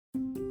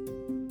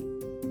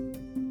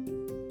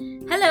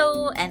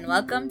Hello and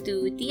welcome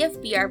to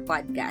TFPR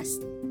Podcast,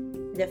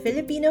 The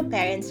Filipino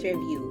Parents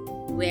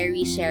Review. where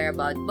we share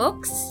about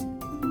books,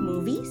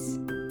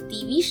 Movies,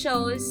 TV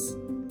shows,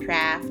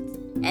 craft.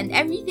 and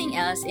everything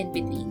else in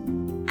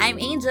between. I'm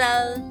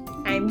Angel.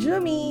 I'm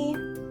Jumi.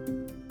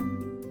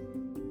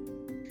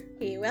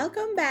 Okay,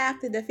 welcome back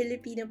to the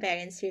Filipino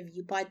Parents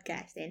Review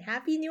Podcast and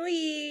Happy New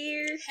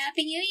Year!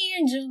 Happy New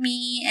Year,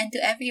 Jumi, and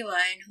to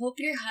everyone. Hope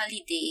your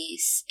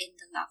holidays in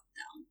the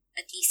lockdown,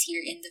 at least here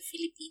in the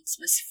Philippines,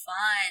 was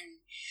fun.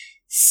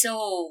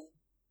 So,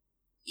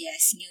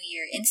 yes, New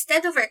Year.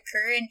 Instead of our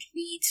current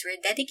reads,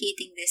 we're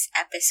dedicating this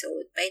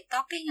episode by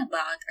talking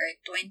about our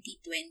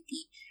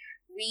 2020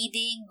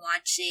 reading,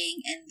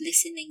 watching, and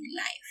listening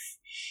life.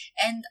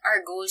 And our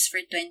goals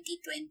for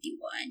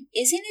 2021.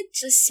 Isn't it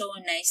just so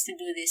nice to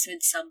do this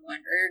with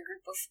someone or a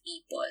group of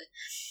people?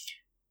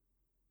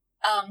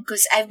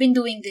 Because I've been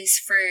doing this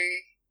for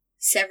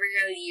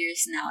several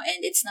years now,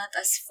 and it's not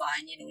as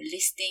fun,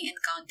 listing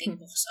and counting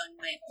books on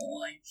my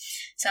own.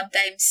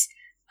 Sometimes,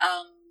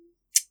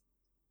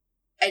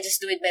 I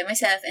just do it by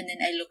myself, and then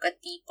I look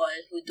at people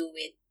who do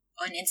it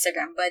on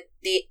Instagram, but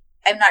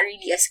I'm not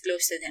really as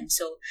close to them.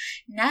 So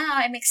now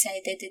I'm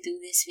excited to do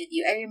this with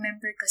you. I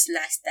remember because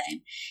last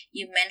time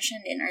you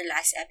mentioned in our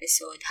last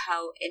episode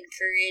how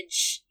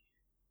encouraged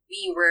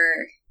we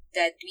were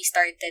that we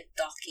started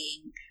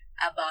talking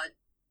about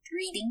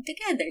reading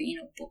together,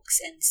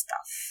 books and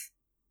stuff.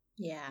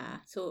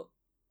 Yeah, so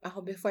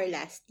ako before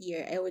last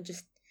year, I would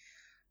just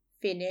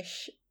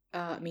finish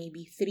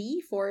maybe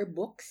 3-4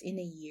 books in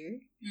a year.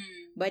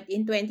 But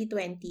in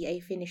 2020, I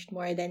finished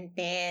more than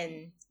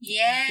 10.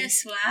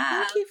 Yes,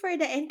 wow. Thank you for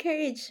the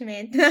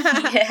encouragement.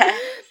 Yeah.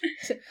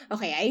 So,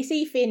 okay, I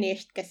say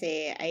finished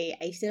kasi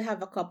I still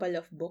have a couple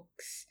of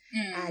books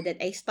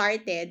that I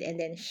started and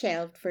then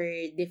shelved for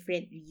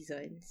different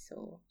reasons.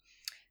 So,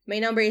 my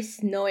number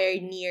is nowhere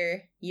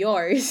near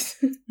yours.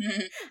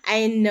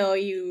 I know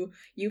you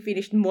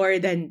finished more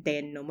than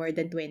 10, no? More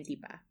than 20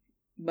 pa.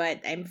 But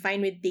I'm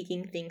fine with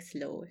taking things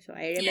slow. So,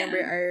 I remember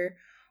our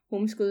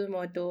homeschool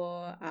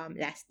motto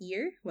last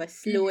year was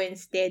slow and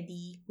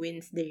steady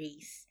wins the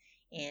race.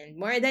 And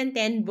more than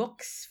 10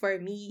 books for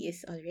me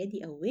is already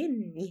a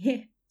win.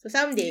 Yeah. So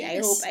someday, I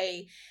Yes. hope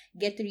I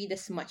get to read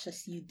as much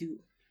as you do.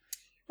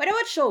 What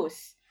about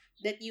shows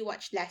that you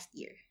watched last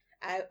year?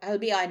 I'll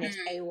be honest,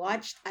 I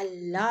watched a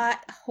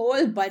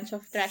whole bunch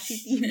of trashy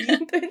TV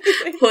in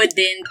 2020. Who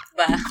didn't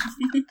ba?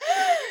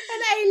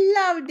 And I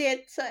loved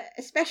it. So,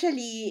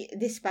 especially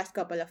this past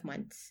couple of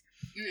months.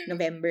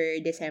 November,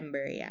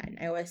 December, yan.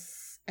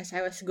 As I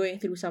was going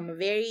through some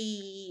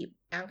very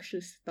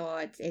anxious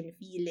thoughts and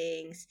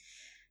feelings,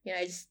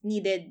 I just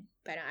needed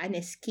parang an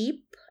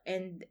escape,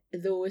 and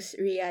those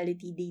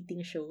reality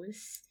dating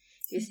shows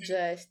is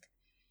just,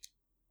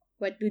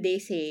 what do they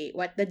say?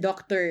 What the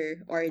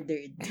doctor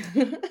ordered.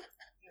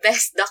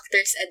 Best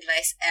doctor's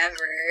advice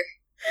ever.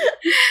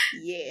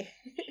 Yeah.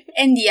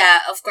 And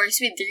yeah, of course,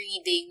 with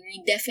reading,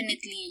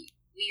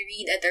 we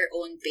read at our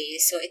own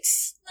pace, so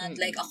it's not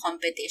like a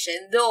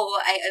competition. Though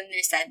I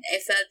understand, I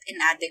felt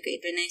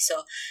inadequate when I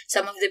saw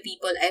some of the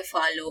people I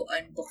follow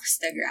on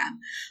Bookstagram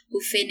who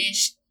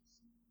finished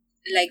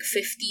like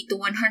 50 to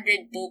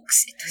 100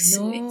 books. It was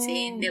so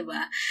insane,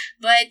 diba?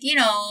 But,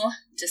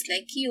 just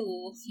like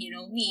you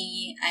know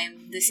me,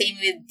 I'm the same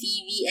with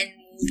TV and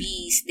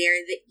movies.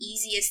 They're the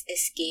easiest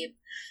escape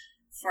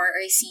for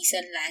our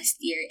season last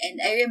year. And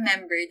I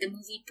remember the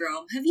movie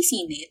Prom. Have you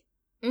seen it?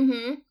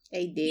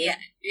 I did. Yeah,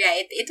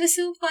 right. It was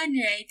so fun,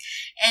 right?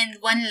 And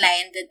one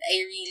line that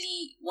I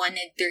really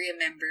wanted to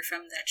remember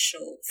from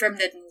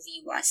that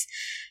movie was,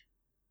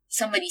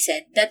 somebody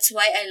said, "That's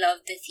why I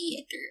love the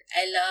theater.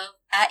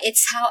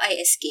 It's how I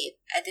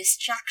escape. A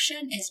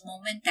distraction is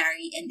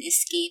momentary and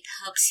escape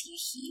helps you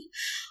heal."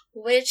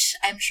 Which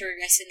I'm sure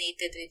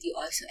resonated with you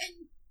also,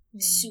 and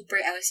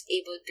I was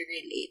able to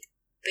relate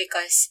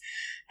because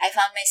I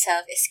found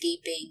myself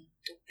escaping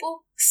to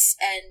books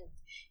and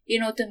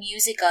to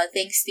musical,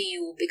 thanks to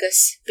you,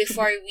 because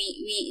before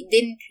we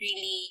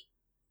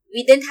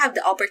didn't have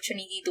the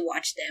opportunity to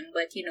watch them,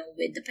 but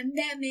with the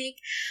pandemic,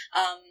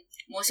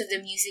 most of the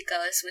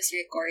musicals was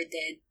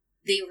recorded,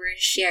 they were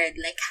shared,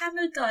 like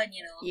Hamilton,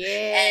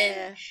 Yeah.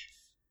 and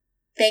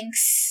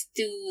thanks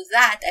to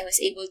that, I was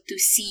able to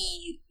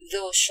see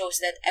those shows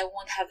that I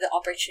won't have the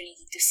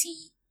opportunity to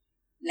see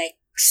like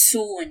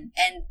soon.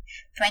 And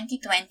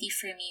 2020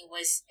 for me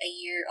was a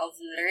year of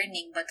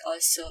learning but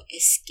also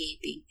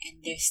escaping,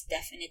 and there's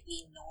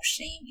definitely no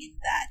shame in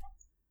that.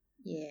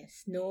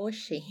 Yes, no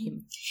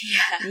shame.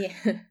 Yeah.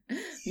 Yeah.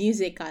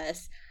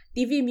 Musicals.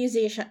 TV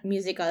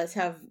musicals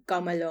have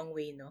come a long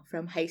way, no?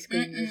 From High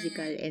School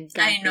Musical and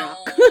I Camp know.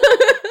 Rock.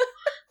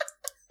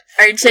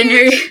 Our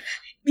generation.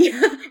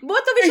 Yeah,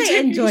 both of which I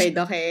enjoyed,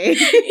 okay?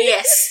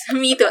 Yes,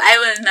 me too. I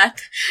will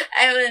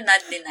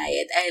not deny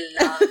it. I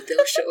love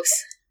those shows.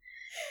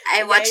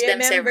 I watched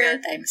them several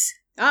times.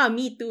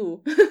 Me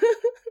too.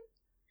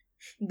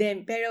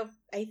 Pero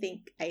I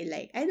think I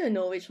don't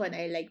know which one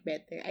I like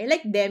better. I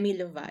like Demi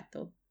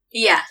Lovato.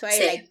 Yeah, So I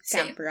like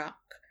Camp Rock.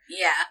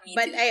 Yeah, me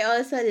But too. I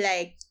also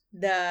like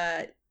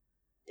the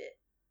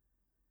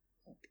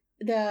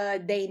the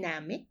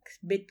dynamics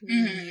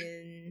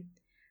between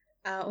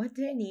what's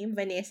her name?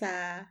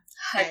 Vanessa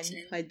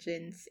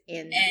Hudgens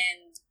and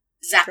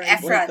Zac Troy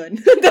Efron. Bolton.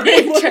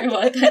 Troy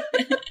Bolton.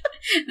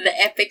 The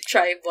epic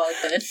Troy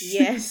Bolton.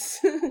 Yes.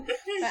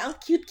 Ang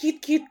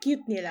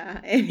cute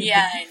nila.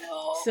 Yeah, I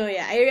know. So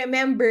yeah, I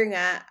remember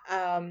nga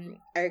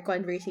our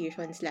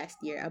conversations last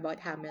year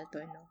about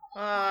Hamilton. No?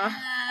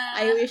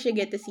 I wish you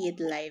get to see it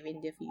live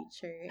in the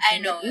future. I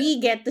know. We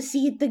get to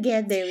see it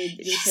together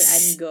with Rachel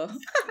and Go.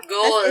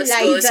 Goals,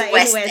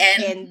 West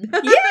End.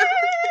 Yeah,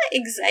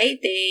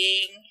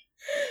 exciting.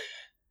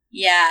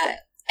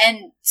 Yeah,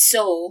 and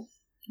so,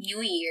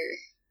 New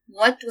Year,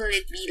 what will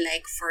it be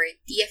like for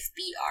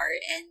TFPR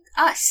and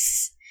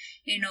us?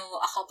 A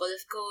couple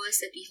of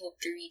goals that we hope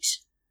to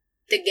reach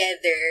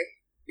together,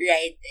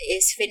 right,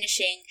 is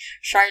finishing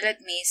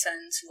Charlotte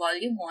Mason's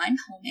Volume 1,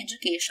 Home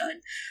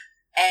Education,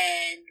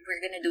 and we're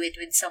gonna do it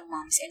with some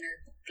moms in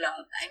our book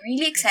club. I'm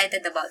really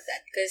excited about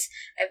that because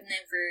I've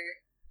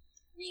never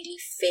really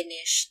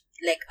finished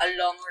like a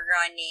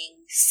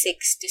long-running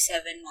 6 to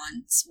 7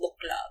 months book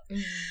club.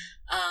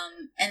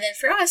 And then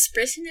for us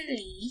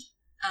personally,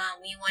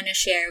 we want to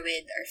share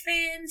with our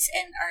friends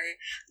and our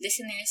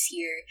listeners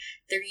here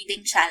the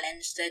reading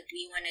challenge that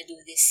we want to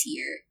do this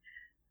year.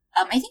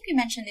 I think we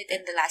mentioned it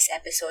in the last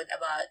episode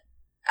about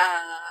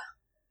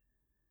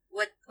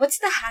what's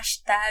the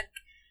hashtag?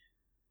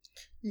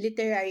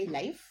 Literary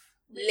Life?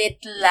 Lit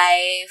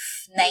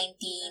Life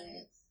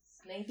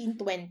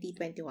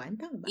 1920-21,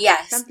 tama ba?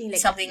 Yeah, something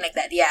like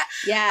that. Yeah.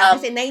 Yeah,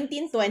 kasi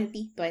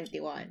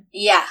 1920-21.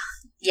 Yeah.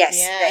 Yes.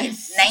 Right.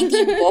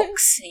 19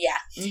 books. Yeah.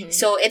 Mm-hmm.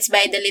 So it's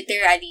by the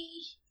Literary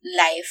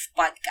Life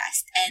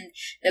podcast, and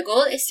the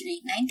goal is to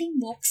read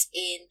 19 books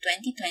in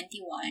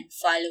 2021,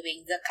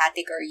 following the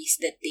categories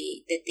that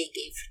they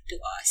gave to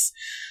us.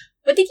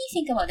 What did you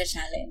think about the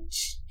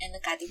challenge and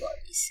the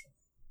categories?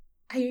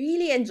 I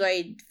really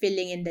enjoyed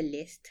filling in the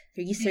list,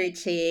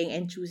 researching,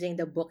 and choosing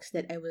the books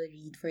that I will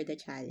read for the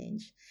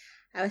challenge.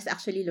 I was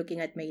actually looking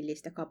at my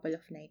list a couple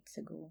of nights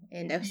ago,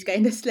 and I was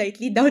kind of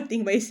slightly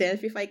doubting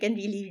myself if I can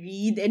really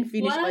read and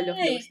finish all of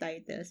those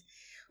titles.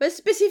 Well,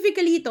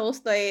 specifically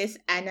Tolstoy's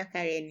Anna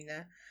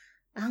Karenina.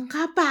 Ang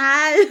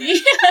kapal!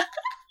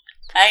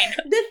 I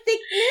know. The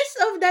thickness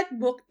of that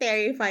book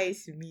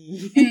terrifies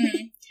me.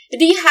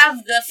 Do you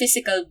have the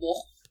physical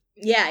book?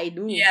 Yeah, I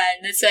do. Yeah,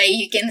 that's why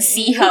you can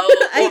see how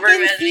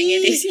overwhelming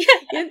it is.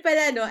 Yun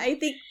pala, no? I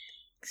think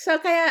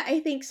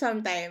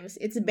sometimes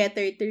it's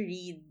better to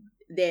read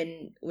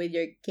than with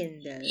your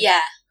Kindle.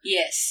 Yeah,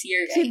 yes,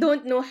 you're right. So you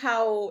don't know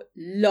how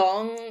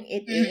long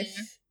it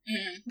is.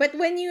 But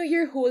when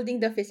you're holding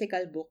the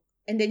physical book,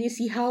 and then you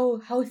see how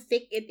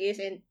thick it is,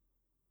 and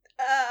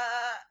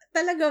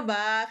talaga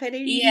ba? Can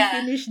I really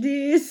finish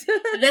this?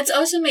 That's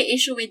also my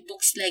issue with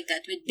books like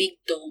that, with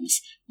big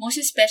tomes. Most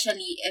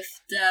especially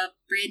if the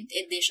print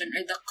edition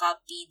or the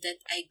copy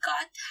that I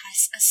got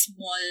has a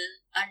small,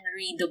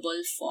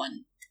 unreadable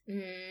font.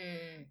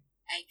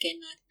 I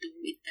cannot do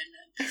it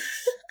talaga.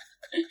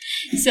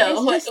 So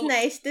it's just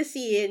nice to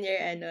see in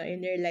your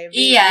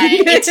library. Yeah,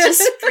 it's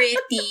just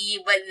pretty,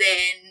 but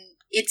then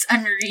it's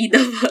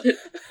unreadable.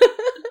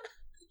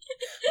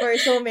 For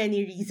so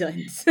many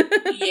reasons.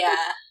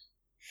 Yeah.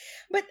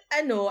 But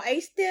I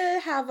still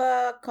have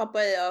a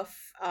couple of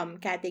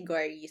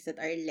categories that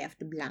are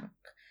left blank.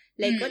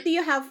 Like, what do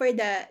you have for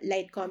the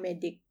light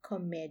comedic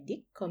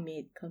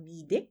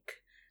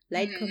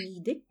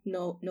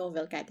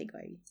novel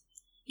category?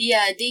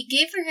 Yeah, they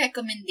gave a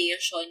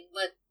recommendation,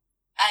 but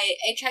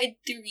I tried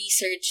to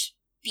research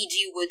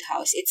P.G.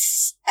 Wodehouse.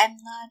 I'm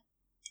not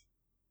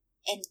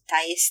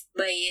enticed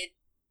by it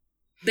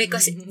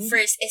because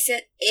first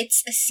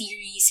it's a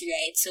series,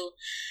 right? So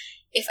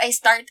if I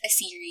start a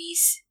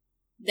series,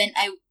 then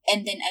I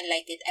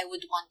like it, I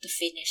would want to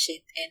finish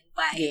it and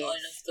buy all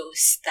of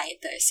those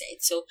titles,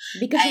 right? So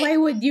because why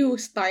would you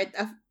start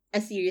a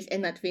series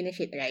and not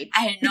finish it, right?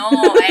 I know.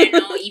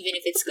 Even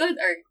if it's good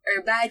or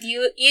bad,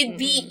 you'd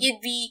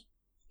be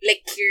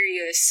like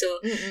curious. So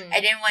I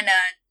didn't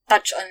wanna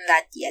touch on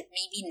that yet.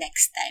 Maybe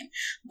next time.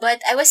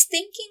 But I was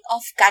thinking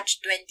of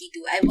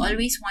Catch-22. I've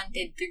always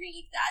wanted to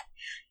read that.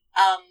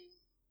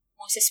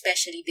 Most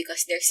especially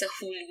because there's a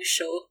Hulu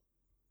show.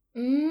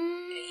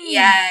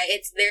 Yeah,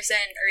 there's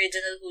an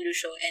original Hulu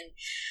show, and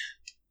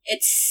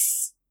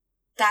it's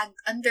tagged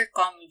under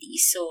comedy.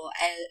 So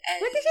I'll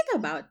what is it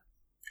about?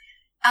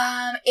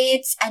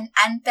 It's an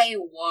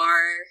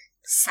anti-war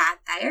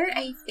satire,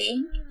 I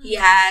think.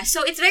 Yeah,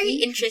 so it's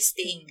very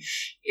interesting,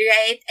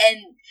 right?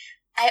 And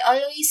I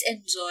always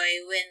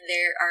enjoy when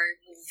there are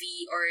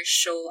movie or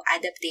show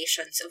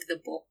adaptations of the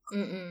book,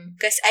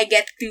 because I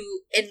get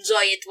to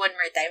enjoy it one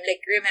more time.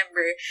 Like,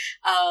 remember,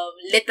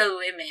 Little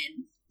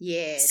Women.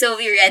 Yes. So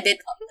we read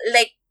it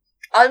like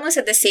almost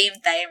at the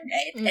same time,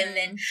 right? And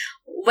then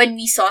when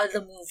we saw the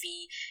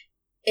movie,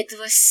 it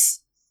was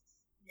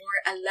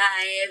more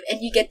alive, and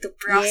you get to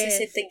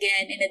process it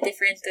again in a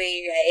different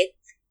way, right?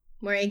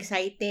 More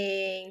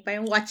exciting.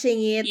 Parang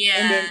watching it Yeah.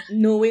 and then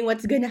knowing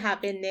what's gonna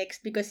happen next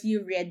because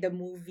you read the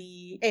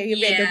movie, you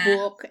read the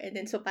book, and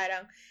then so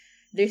parang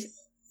there's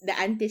the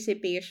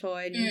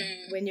anticipation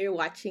Mm. when you're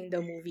watching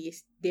the movie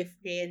is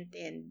different,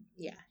 and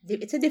yeah,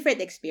 it's a different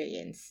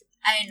experience.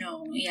 I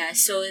know, yeah.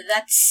 So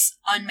that's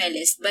on my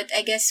list, but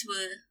I guess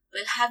we'll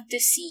have to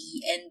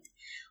see. And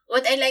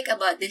what I like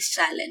about this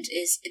challenge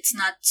is it's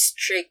not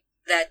strict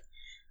that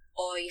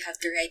oh you have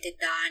to write it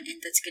down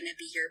and that's gonna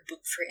be your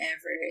book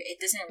forever.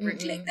 It doesn't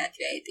work like Mm-mm. that,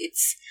 right?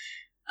 It's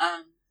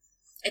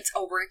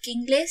a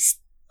working list,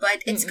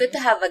 but it's good to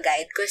Mm-mm. have a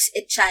guide because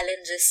it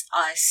challenges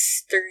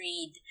us to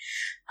read.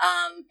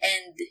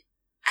 And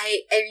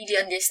I really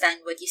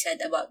understand what you said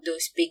about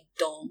those big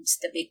tomes,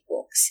 the big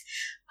books.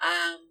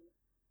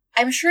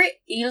 I'm sure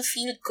you'll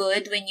feel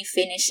good when you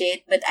finish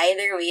it, but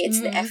either way,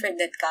 it's the Mm-mm. effort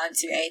that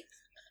counts, right?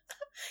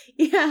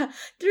 Yeah,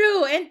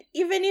 true. And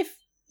even if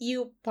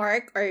you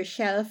park or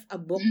shelf a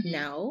book Mm-hmm.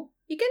 now,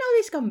 you can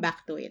always come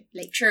back to it.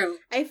 Like, True.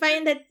 I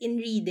find that in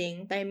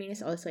reading, timing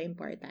is also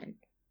important.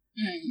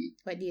 Mm.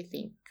 What do you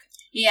think?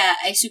 Yeah,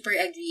 I super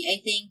agree.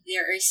 I think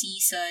there are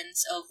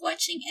seasons of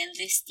watching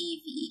endless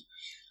TV,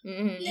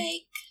 Mm-hmm.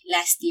 like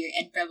last year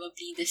and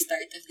probably the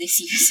start of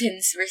this year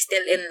since we're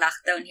still in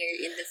lockdown here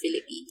in the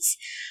Philippines.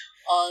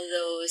 All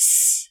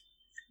those,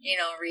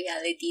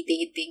 reality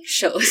dating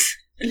shows.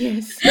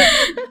 Yes.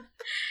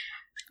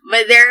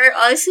 But there are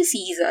also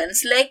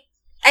seasons, like,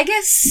 I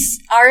guess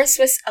ours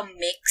was a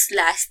mix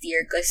last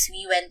year because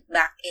we went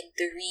back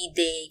into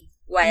reading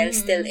while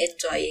still Mm-hmm.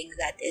 enjoying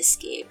that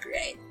escape,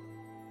 right?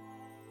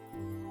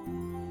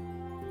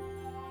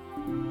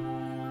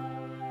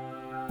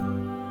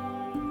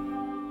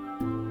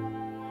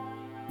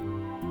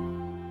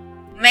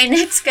 My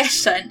next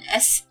question,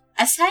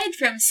 aside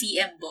from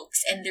CM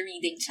books and the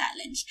reading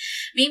challenge,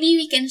 maybe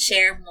we can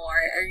share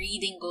more our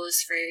reading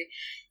goals for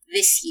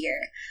this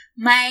year.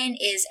 Mine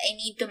is I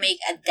need to make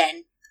a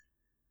dent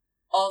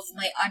of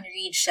my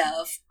unread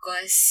shelf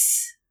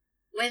because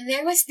when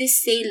there was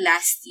this sale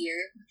last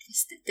year, what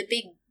was the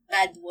Big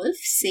Bad Wolf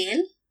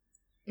sale?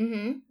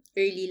 Mm-hmm.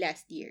 Early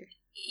last year.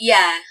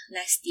 Yeah,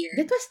 last year.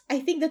 I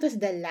think that was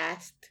the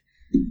last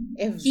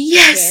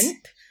Yes.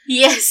 event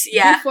Yes,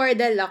 yeah. before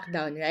the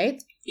lockdown, right?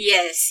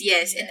 Yes,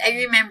 yes. And I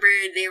Yeah. remember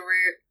there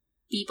were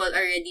people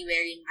already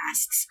wearing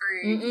masks,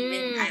 or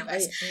even I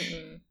was.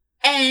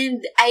 And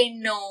I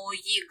know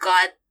you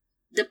got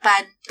the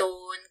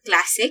Pantone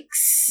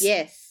Classics.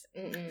 Yes.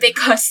 Mm-mm.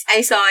 Because I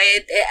saw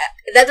it.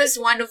 That was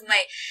one of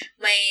my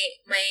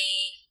my.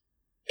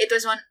 It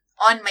was one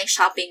on my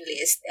shopping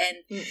list,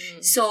 and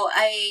Mm-mm. so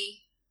I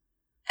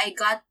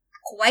got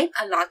quite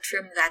a lot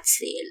from that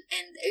sale,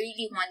 and I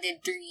really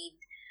wanted to read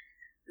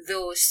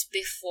those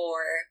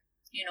before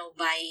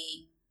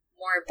buying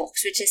more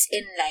books, which is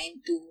in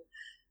line to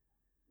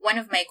one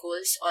of my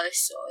goals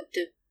also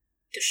to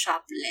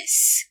shop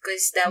less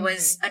because that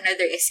was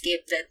another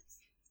escape that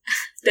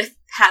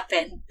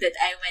happened that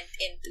I went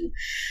into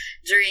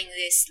during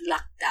this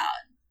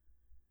lockdown.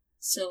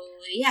 So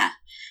yeah,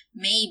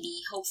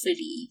 maybe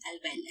hopefully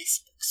I'll buy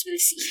less books. We'll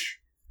see.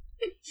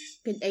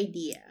 Good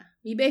idea.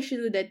 Maybe I should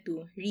do that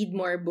too. Read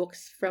more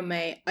books from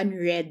my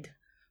unread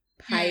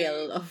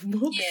pile of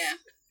books. Yeah.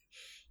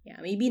 Yeah,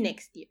 maybe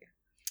next year.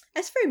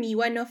 As for me,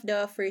 one of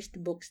the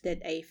first books that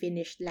I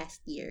finished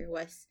last year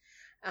was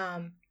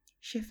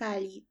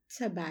Shefali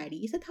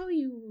Tsabari. Is that how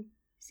you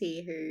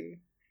say her?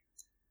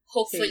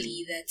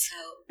 Hopefully that's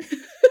how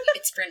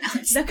it's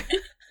pronounced. the,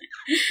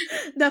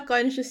 the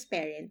Conscious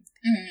Parent.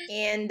 Mm.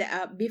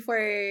 And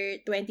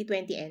before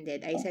 2020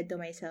 ended, I said to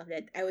myself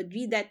that I would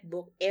read that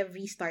book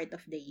every start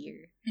of the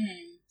year.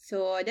 Mm.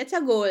 So that's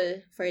a goal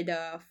for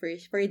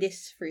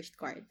this first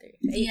quarter.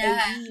 Yeah.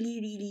 I really,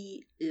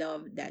 really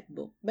love that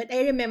book. But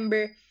I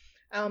remember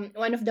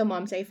one of the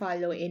moms I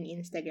follow in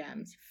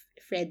Instagram,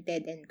 Fred,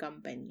 Ted, and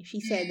Company,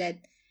 she said that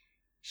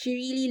she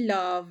really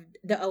loved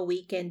The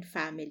Awakened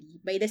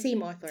Family by the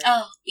same author.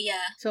 Oh,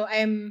 yeah. So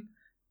I'm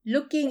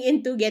looking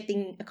into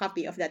getting a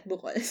copy of that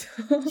book also.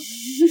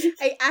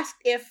 I asked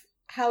if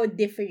how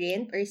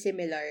different or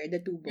similar the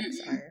two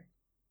books are.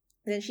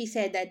 Then she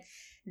said that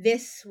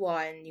this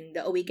one, yung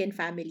The Awakened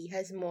Family,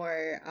 has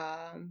more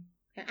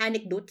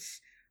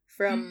anecdotes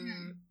from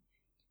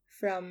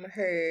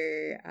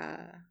her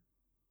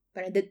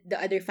parang the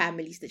other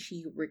families that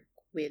she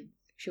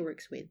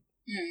works with.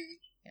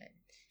 Yan.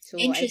 So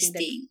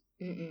Interesting.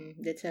 I think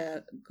that's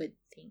a good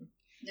thing.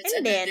 That's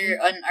And another then,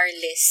 on our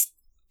list.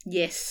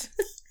 yes.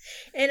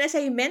 And as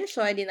I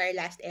mentioned in our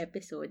last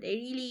episode, I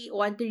really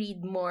want to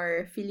read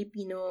more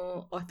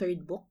Filipino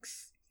authored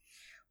books,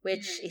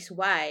 which is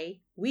why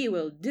we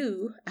will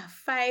do a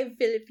 5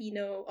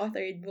 Filipino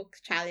authored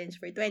books challenge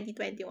for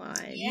 2021.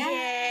 Yeah.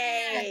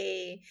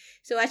 Yay!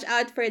 So watch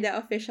out for the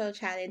official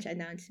challenge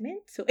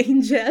announcement. So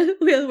Angel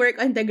will work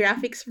on the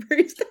graphics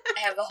first. I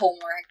have a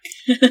homework.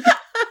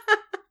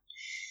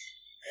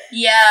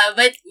 Yeah,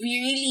 but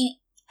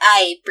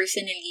I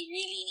personally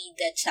really need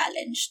that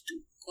challenge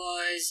too.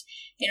 Because,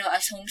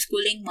 as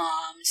homeschooling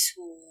moms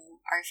who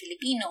are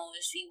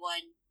Filipinos, we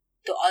want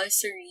to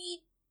also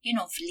read,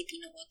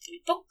 Filipino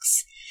authored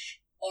books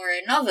or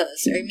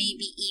novels or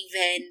maybe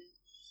even,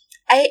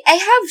 I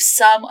have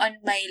some on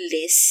my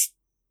list,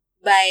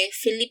 by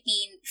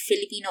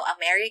Filipino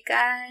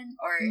American,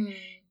 or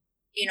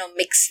Mm.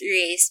 mixed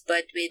race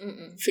but with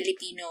Mm-mm.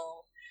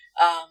 Filipino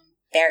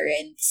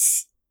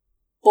parents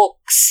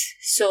books.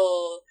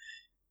 So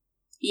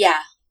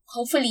yeah,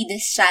 hopefully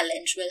this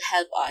challenge will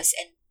help us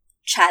and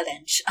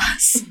challenge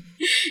us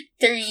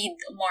to read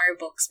more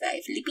books by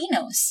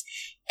Filipinos.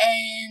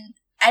 And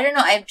I don't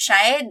know, I've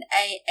tried.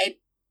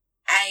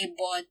 I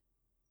bought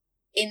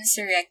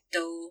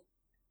Insurrecto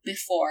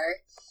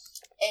before,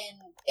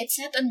 and it's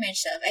not on my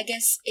shelf. I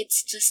guess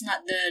it's just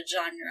not the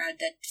genre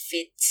that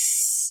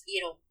fits,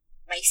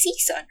 my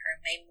season or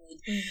my mood.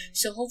 Mhm.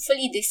 So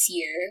hopefully this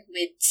year,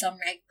 with some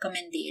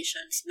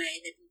recommendations by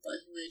the people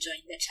who will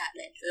join the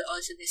challenge, we'll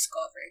also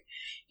discover,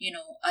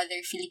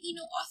 other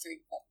Filipino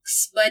authored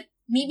books. But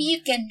maybe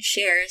you can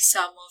share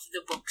some of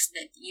the books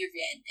that you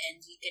read and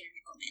you can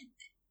recommend.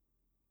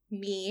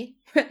 Me,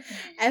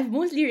 I've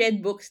mostly read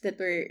books that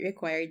were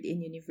required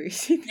in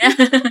university.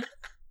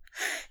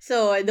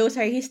 So those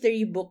are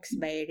history books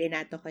by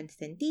Renato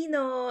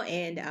Constantino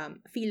and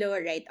philo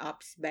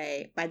write-ups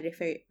by Padre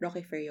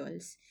Roque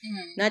Ferriols.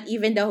 Mm. Not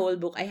even the whole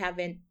book. I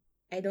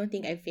don't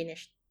think I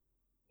finished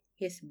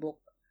his book.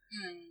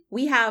 Mm.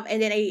 We have,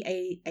 and then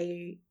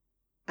I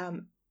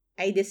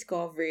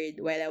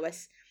discovered while I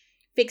was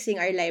fixing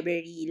our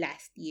library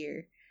last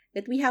year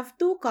that we have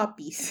 2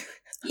 copies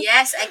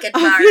Yes, I can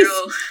of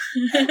borrow.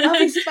 of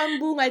his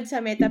Pambungad sa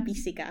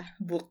Metaphysica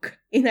book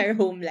in our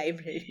home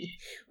library.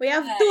 We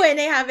have 2 and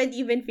I haven't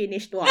even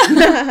finished one.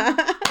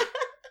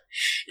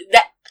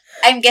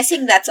 I'm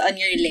guessing that's on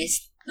your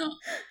list, no?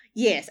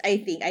 Yes, I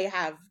think I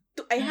have.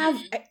 I have.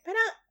 Mm.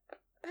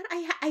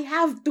 I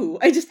have to.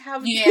 I just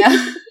have to.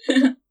 Yeah.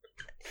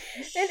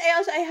 And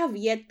I have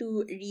yet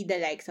to read the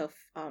likes of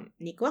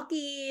Nick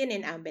Joaquin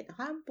and Ambet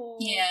Ocampo.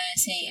 Yeah,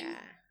 same.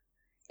 Yeah.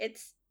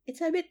 It's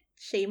a bit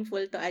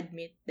shameful to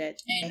admit that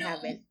I I know.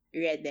 haven't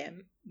read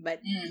them. But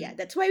Mm. yeah,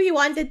 that's why we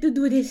wanted to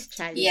do this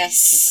challenge. Yes,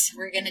 diba?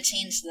 we're gonna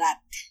change that.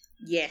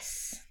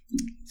 Yes.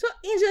 So,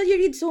 Angel, you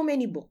read so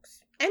many books.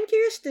 I'm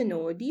curious to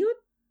know, do you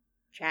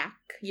track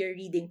your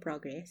reading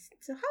progress?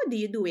 So, how do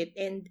you do it?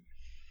 And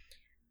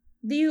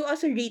do you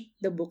also rate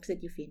the books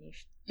that you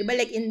finished? Diba,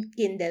 like in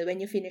Kindle, when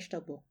you finish the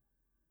book,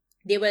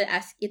 it will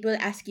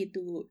ask you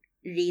to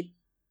rate,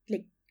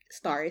 like,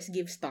 stars,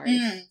 give stars.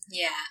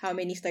 Yeah. How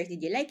many stars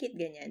did you like it?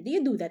 Ganyan. Do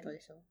you do that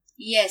also?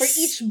 Yes. For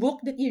each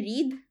book that you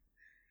read?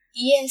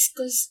 Yes,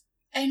 because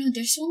I know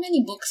there's so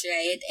many books,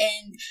 right?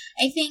 And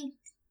I think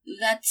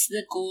that's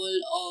the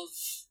goal of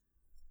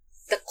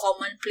the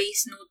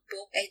Commonplace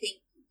Notebook. I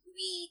think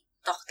we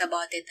talked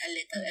about it a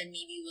little, and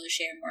maybe we'll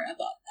share more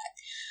about that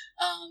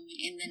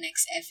in the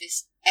next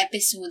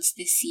episodes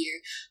this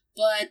year.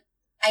 But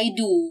I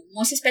do,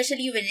 most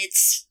especially when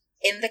it's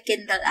in the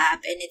Kindle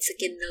app and it's a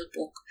Kindle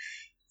book.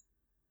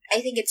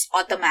 I think it's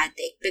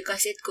automatic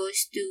because it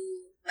goes to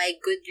my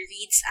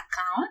Goodreads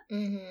account.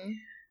 Mm-hmm.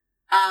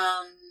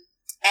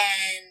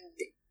 And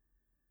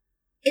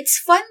it's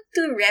fun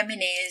to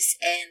reminisce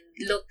and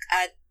look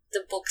at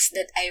the books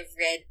that I've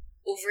read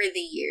over the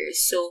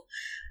years. So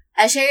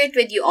I'll share it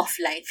with you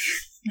offline,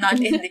 not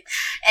in the,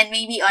 and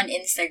maybe on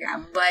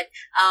Instagram. But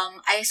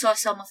I saw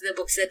some of the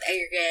books that I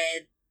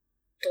read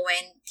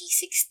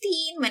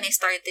 2016 when I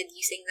started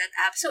using that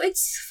app. So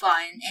it's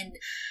fun, and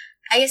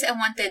I guess I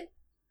wanted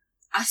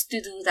us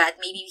to do that.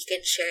 Maybe we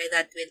can share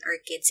that with our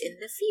kids in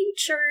the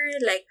future.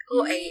 Like,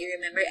 oh, I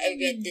remember I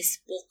read this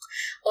book.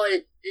 Or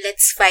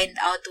let's find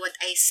out what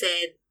I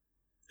said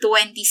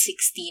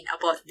 2016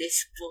 about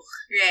this book.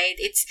 Right?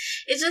 It's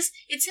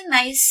a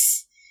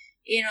nice,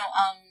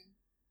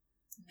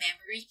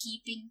 memory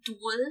keeping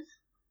tool.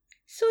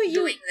 So you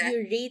Doing that.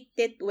 you rate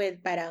it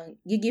with parang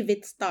you give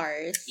it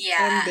stars, Yeah.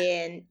 and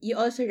then you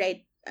also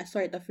write a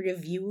sort of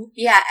review.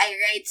 Yeah, I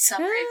write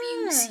some Ah.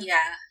 reviews.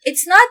 Yeah.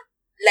 It's not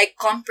like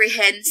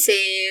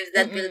comprehensive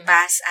that will Mm-mm.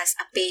 pass as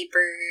a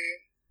paper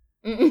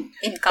Mm-mm.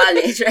 in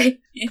college, right?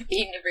 In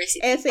university.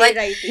 Essay But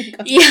writing.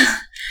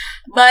 yeah,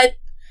 but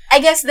I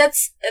guess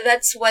that's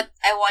what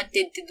I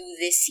wanted to do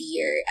this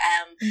year.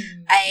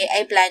 Mm.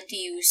 I plan to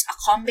use a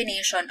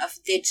combination of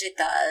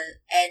digital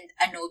and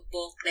a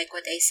notebook, like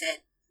what I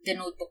said. The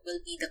notebook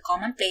will be the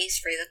commonplace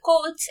for the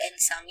quotes and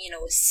some,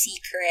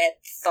 secret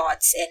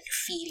thoughts and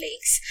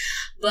feelings.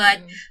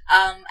 But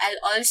I'll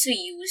also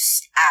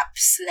use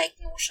apps like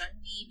Notion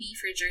maybe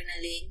for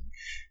journaling.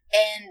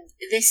 And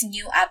this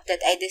new app that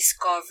I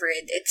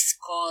discovered, it's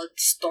called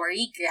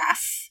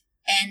Storygraph.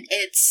 And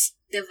it's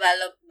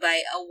developed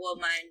by a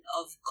woman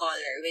of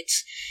color,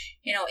 which,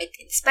 it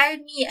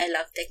inspired me. I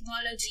love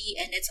technology,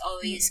 and it's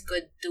always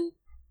good to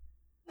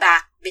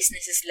back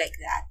businesses like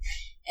that.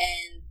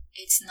 And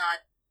it's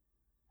not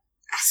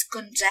as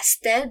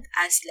congested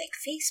as like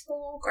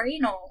Facebook or,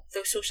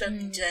 those social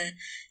media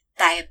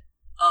type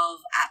of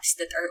apps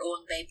that are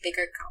owned by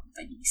bigger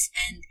companies.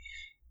 And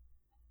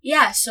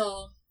yeah,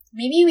 so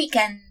maybe we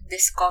can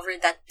discover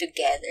that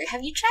together.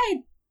 Have you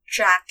tried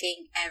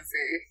tracking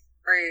ever?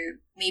 Or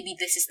maybe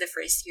this is the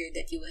first year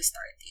that you will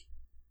start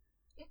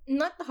it?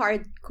 Not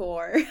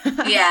hardcore.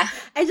 Yeah.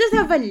 I just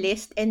have a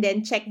list and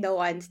then check the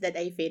ones that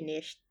I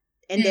finished.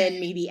 and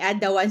then maybe add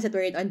the ones that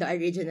weren't on the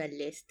original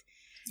list.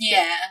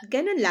 Yeah.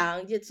 Ganun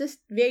lang. It's just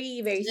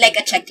very, very Like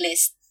a simple.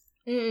 checklist.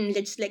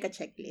 Just like a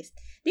checklist.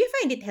 Do you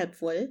find it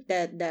helpful,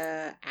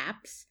 the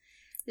apps?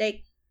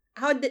 Like,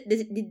 how does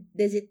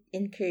it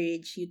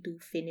encourage you to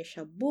finish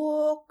a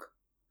book?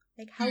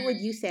 Like, how would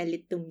you sell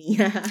it to me?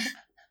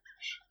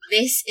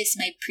 This is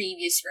my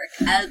previous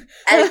work.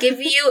 I'll give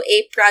you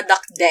a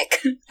product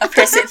deck, a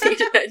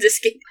presentation.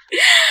 Just kidding.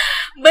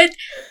 But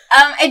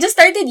I just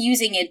started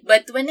using it.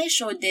 But when I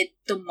showed it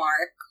to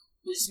Mark,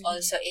 who's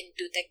also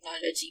into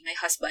technology, my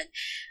husband,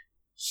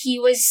 he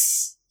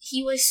was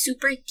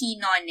super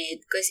keen on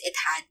it because it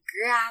had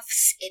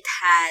graphs, it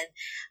had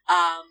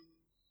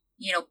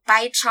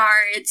pie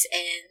charts,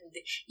 and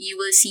you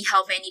will see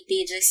how many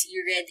pages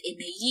you read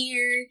in a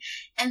year.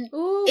 And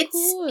it's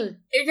cool.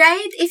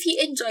 right if you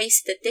enjoy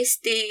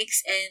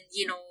statistics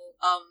and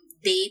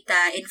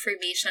data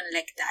information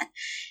like that,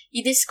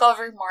 you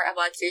discover more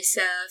about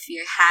yourself,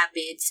 your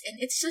habits, and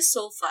it's just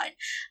so fun.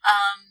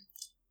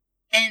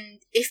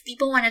 And if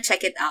people want to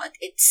check it out,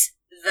 it's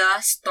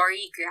the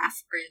story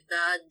graph or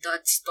the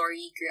dot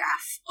story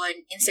graph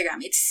on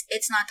Instagram.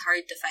 It's not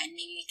hard to find.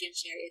 Maybe we can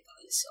share it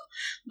also.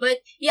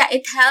 But yeah,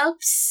 it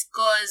helps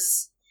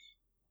because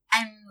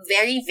I'm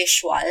very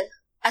visual.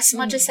 As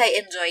much as I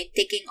enjoy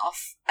ticking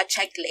off a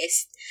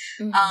checklist,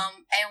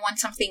 I want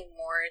something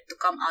more to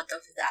come out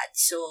of that.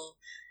 So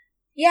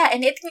yeah,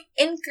 and it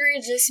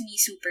encourages me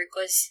super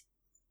because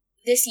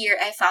this year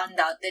I found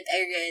out that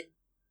I read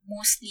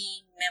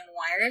mostly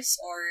memoirs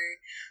or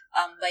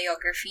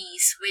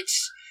biographies,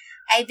 which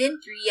I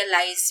didn't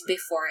realize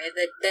before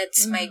that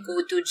that's my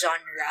go-to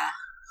genre.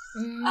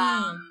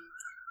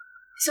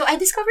 So I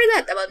discovered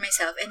that about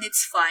myself, and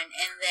it's fun.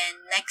 And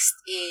then next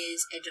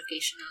is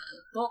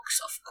educational books,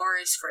 of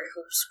course, for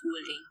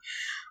homeschooling,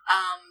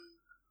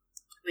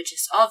 which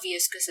is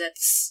obvious because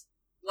that's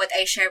what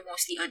I share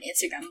mostly on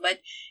Instagram. But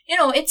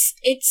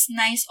it's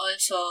nice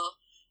also.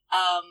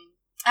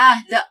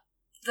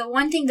 The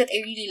one thing that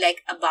I really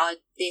like about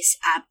this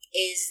app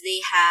is they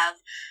have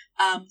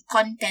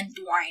content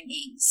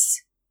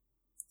warnings.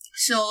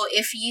 So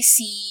if you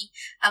see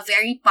a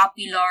very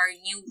popular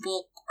new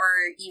book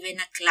or even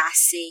a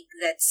classic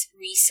that's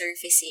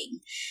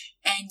resurfacing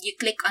and you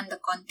click on the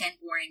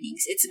content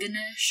warnings, it's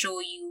gonna show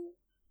you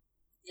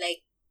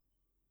like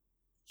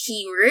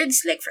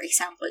keywords, like for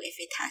example, if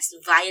it has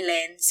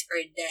violence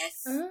or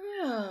death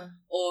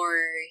or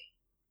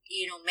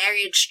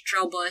marriage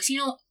troubles,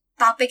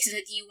 topics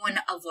that you want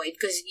to avoid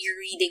because you're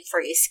reading for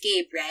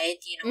escape,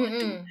 right?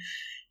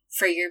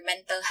 For your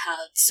mental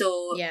health.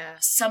 So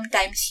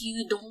sometimes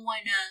you don't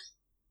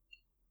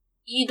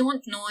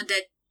know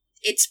that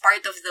it's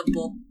part of the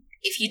book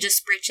if you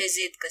just purchase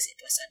it because it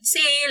was on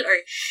sale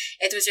or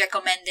it was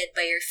recommended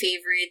by your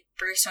favorite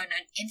person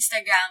on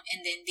Instagram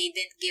and then they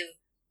didn't give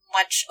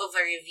much of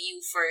a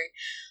review for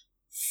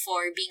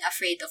being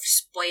afraid of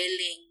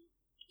spoiling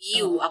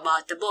you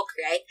about the book,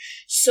 right?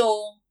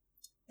 So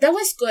that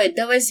was good.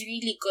 That was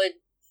really good.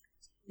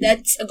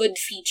 That's a good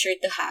feature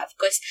to have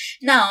because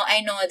now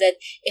I know that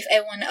if I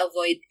want to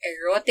avoid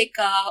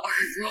erotica or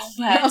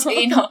romance,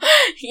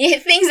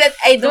 things that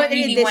I don't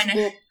really want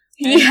to.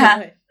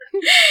 Yeah.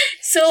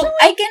 So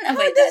I can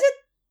avoid that.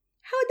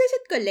 How does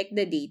it collect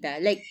the data?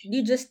 Like,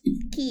 you just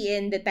key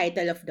in the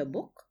title of the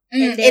book?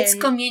 And then it's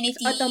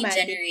community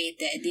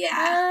generated.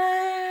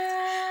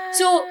 Yeah.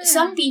 So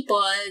some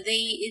people,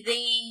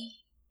 they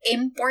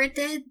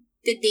imported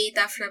the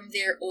data from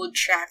their old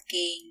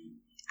tracking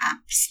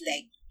apps,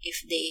 like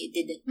if they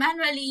did it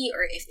manually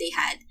or if they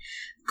had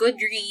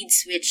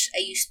Goodreads, which I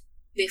used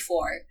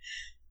before.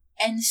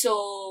 And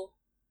so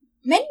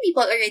many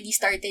people already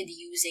started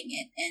using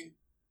it and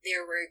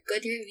there were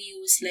good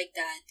reviews like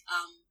that.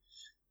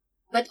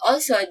 But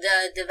also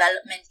the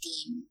development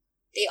team,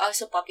 they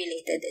also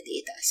populated the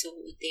data. So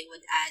they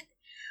would add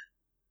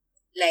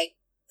like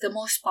the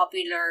most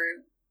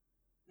popular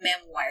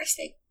memoirs,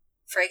 like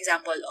for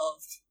example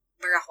of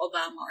Barack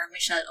Obama or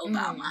Michelle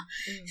Obama.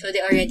 So they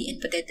already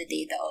inputted the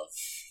data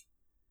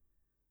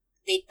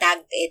they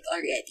tagged it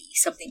already,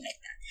 something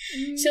like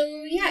that.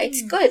 So yeah,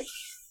 it's good.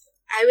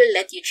 I will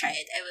let you try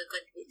it. I will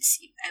convince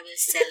you. I will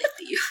sell it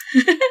to you.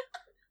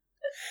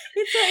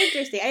 It's so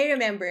interesting. I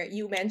remember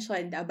you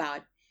mentioned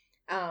about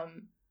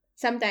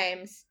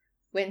sometimes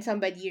when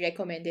somebody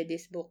recommended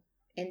this book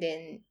and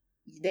then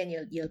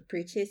you'll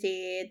purchase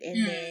it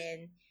and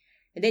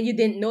then you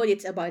didn't know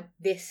it's about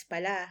this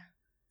pala.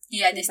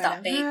 Yeah, this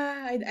topic.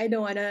 I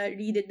don't wanna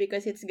read it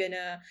because it's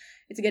gonna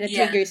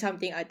trigger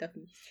something out of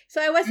me. So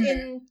I was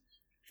in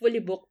Fully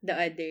Booked the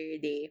other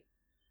day,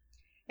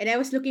 and I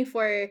was looking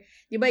for.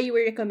 Diba you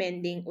were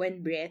recommending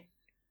When Breath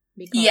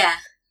Becomes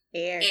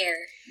Air.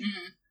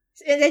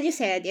 And then you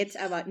said it's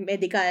about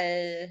medical.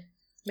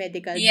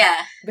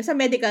 Basta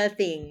medical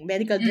thing,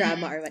 medical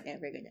drama or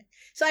whatever. Ganun.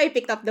 So I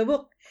picked up the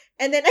book,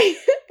 and then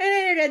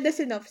I read the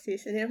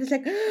synopsis, and I was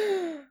like,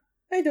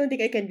 I don't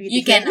think I can read.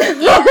 You cannot.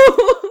 Yeah.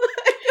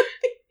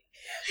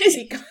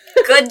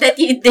 Good that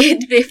you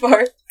did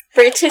before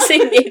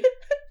purchasing it.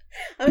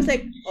 I was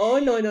like, oh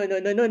no. Not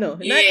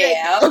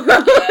yeah. right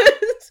now.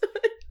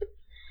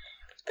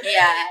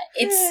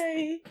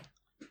 it's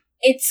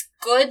it's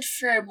good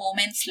for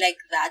moments like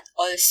that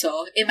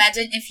also.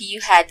 Imagine if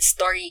you had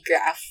story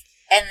graph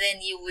and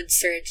then you would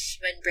search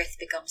when breath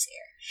becomes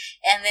air.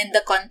 And then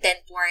the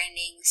content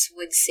warnings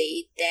would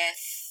say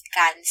death,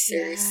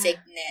 cancer, Yeah.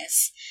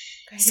 sickness.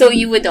 So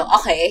you would know,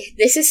 okay,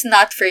 this is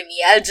not for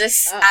me. I'll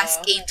just ask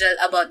Uh-oh. Angel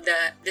about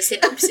the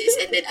synopsis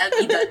and then I'll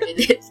be done with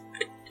it.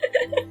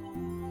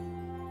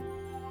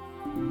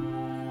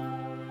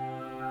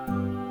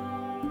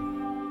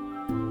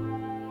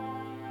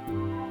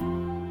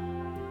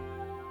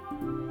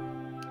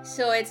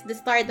 So it's the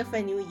start of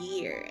a new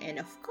year. And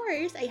of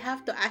course, I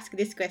have to ask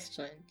this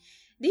question.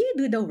 Do you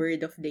do the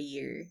word of the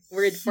year?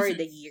 Word for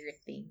the year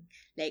thing?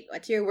 Like,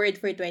 what's your word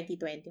for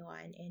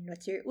 2021? And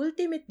what's your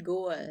ultimate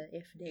goal,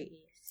 if there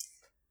is?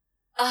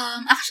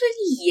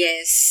 Actually,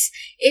 yes.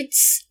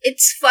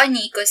 It's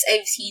funny because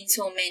I've seen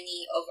so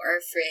many of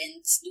our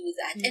friends do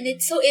that, and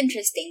it's so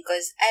interesting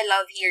because I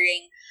love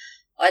hearing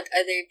what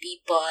other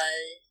people,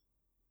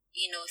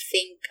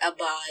 think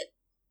about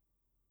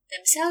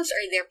themselves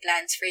or their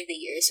plans for the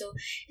year. So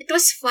it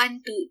was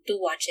fun to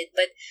watch it,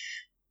 but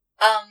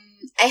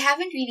I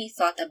haven't really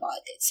thought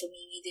about it. So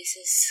maybe this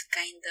is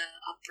kind of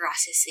a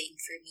processing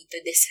for me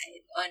to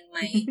decide on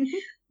my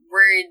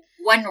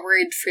one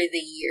word for the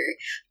year.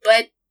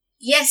 But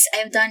yes,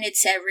 I've done it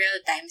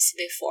several times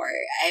before.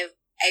 I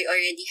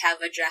already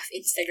have a draft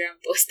Instagram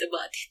post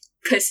about it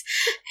because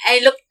I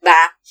looked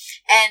back,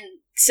 and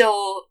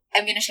so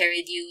I'm gonna share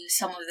with you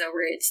some of the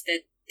words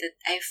that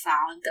I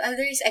found. The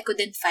others I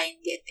couldn't find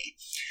yet.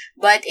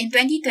 But in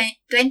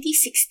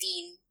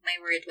 2016, my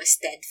word was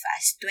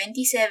steadfast.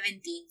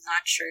 2017,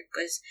 not sure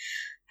because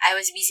I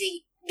was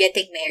busy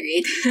getting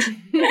married.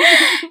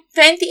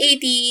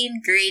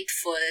 2018,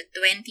 grateful.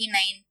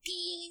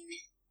 2019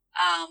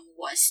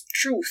 was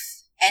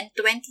truth. And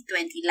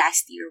 2020,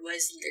 last year,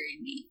 was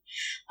learning.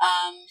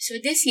 So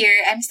this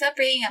year, I'm still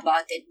praying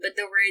about it, but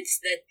the words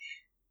that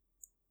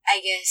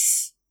I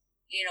guess,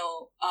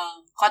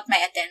 caught my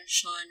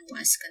attention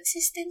was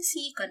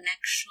consistency,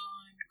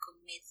 connection,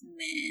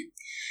 commitment,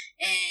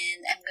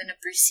 and I'm gonna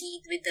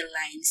proceed with the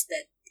lines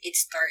that it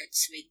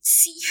starts with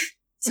C,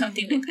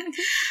 something like that.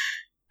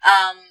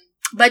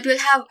 But we'll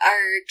have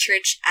our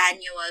church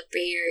annual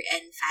prayer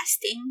and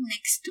fasting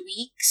next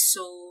week,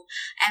 so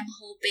I'm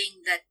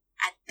hoping that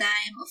a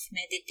time of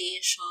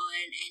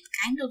meditation and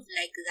kind of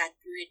like that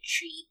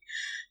retreat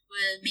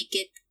will make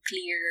it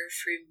clearer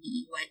for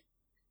me what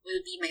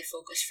will be my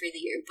focus for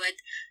the year. But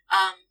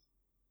I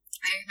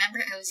remember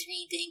I was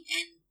reading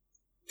and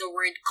the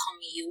word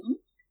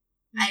commune.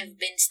 I've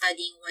been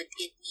studying what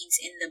it means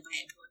in the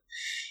Bible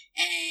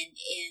and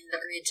in the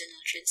original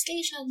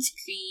translations,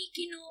 Greek,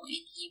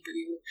 in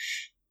Hebrew.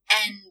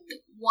 And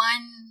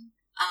one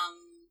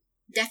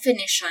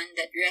definition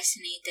that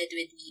resonated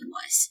with me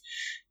was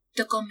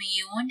to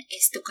commune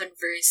is to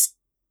converse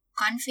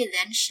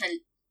confidentially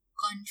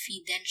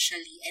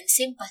and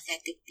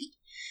sympathetically.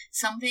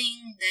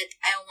 Something that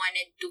I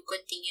wanted to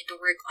continue to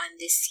work on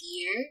this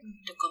year,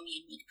 to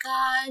commune with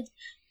God,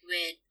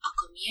 with a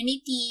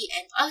community,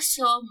 and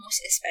also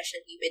most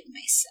especially with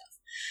myself.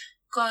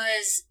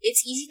 Because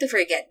it's easy to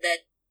forget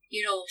that,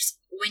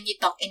 when you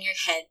talk in your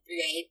head,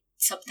 right?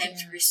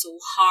 Sometimes we're so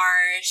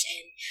harsh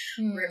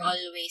and we're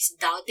always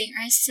doubting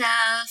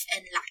ourselves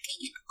and lacking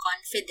in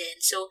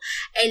confidence. So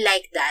I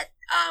like that.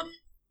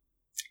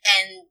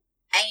 And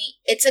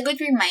it's a good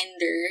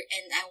reminder,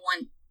 and I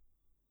want,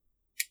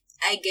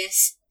 I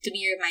guess, to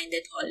be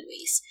reminded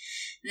always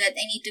that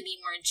I need to be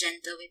more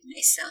gentle with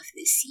myself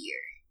this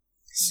year.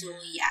 So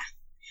yeah.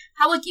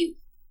 How about you?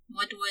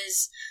 What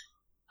was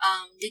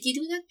did you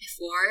do that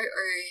before,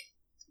 or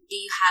do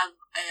you have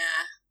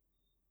a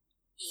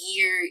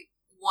year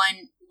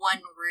one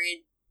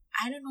word?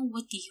 I don't know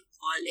what do you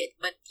call it,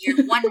 but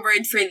your one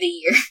word for the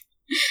year.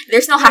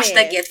 There's no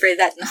hashtag yet for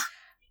that, no.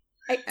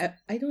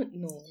 I don't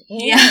know.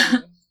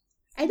 Yeah.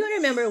 I don't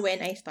remember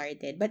when I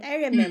started, but I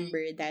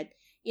remember that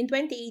in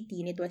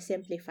 2018 it was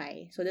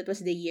Simplify. So that was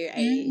the year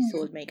I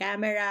sold my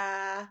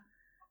camera.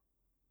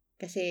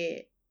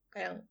 Kasi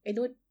parang I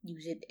don't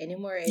use it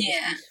anymore. I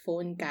just use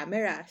phone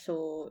camera.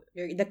 So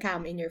the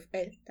camera in your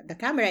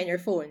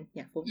phone.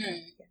 Yeah, phone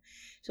camera. Yeah.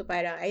 So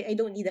parang I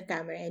don't need the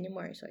camera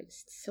anymore. So I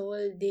just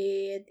sold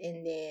it,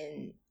 and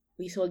then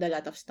we sold a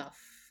lot of stuff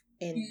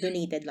and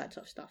donated lots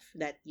of stuff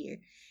that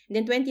year. And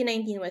then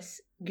 2019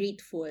 was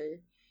Grateful.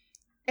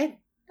 And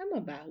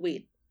tama ba?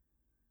 Wait.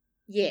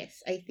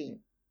 Yes, I think.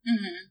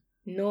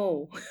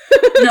 No.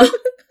 No.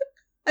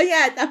 Oh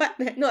yeah, tama.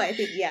 No, I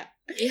think yeah.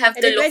 You have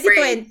to look for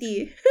it.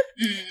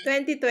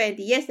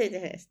 2020. Yes, it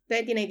is.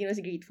 2019 was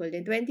Grateful.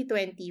 Then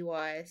 2020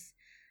 was,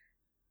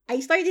 I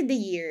started the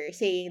year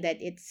saying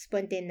that it's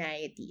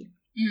spontaneity.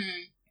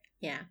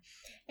 Yeah.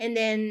 And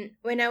then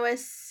when I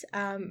was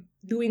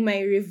doing my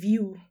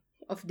review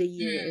of the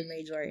year in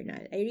my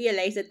journal, I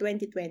realized that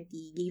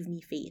 2020 gave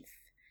me faith.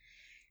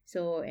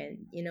 So,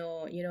 and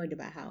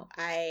diba, how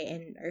I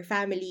and our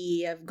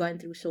family have gone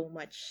through so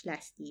much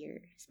last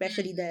year,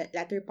 especially the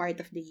latter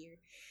part of the year.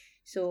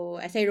 So,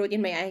 as I wrote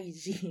in my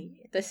IG,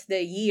 it was the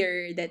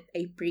year that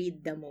I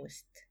prayed the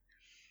most.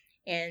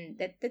 And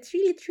that's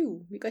really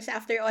true, because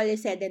after all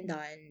is said and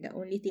done, the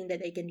only thing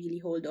that I can really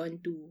hold on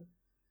to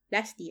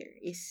last year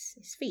is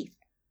faith.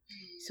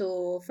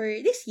 So for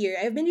this year,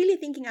 I've been really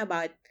thinking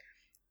about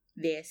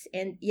this.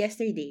 And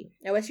yesterday,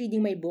 I was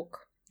reading my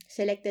book,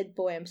 Selected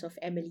Poems of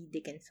Emily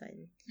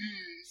Dickinson.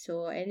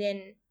 So, and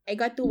then I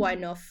got to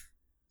one of,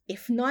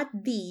 if not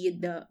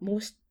the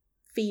most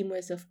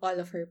famous of all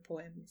of her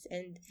poems.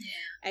 And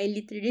I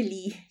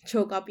literally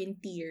choke up in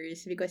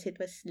tears because it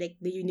was like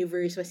the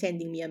universe was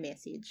sending me a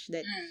message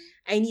that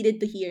I needed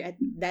to hear at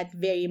that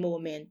very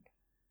moment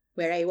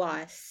where I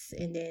was,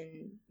 and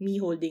then me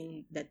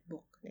holding that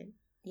book. And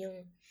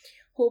yung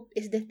hope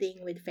is the thing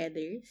with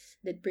feathers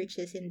that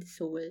perches in the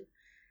soul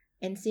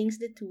and sings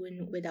the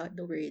tune without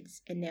the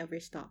words and never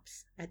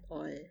stops at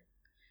all.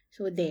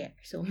 So there.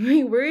 So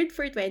my word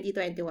for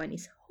 2021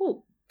 is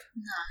hope.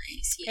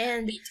 Nice. Yeah,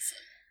 And beautiful.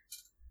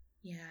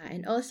 yeah,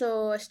 and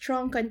also a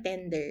strong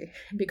contender,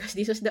 because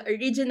this was the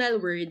original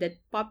word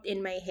that popped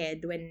in my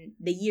head when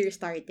the year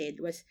started,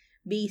 was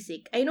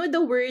basic. I know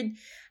the word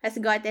has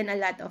gotten a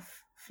lot of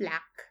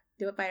flack.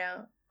 Di ba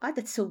parang,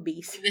 that's so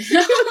basic.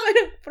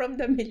 Parang from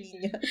the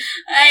millennials.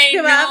 I Di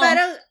ba? know.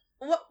 Parang,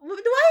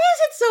 why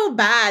is it so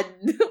bad?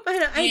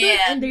 Parang, I Yeah.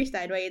 don't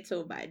understand why it's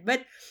so bad.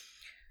 But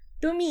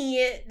to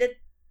me,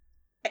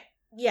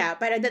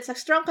 parang that's a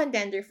strong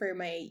contender for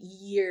my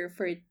year,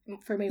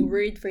 for my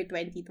word for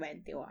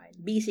 2021.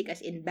 Basic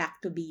as in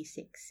back to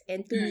basics.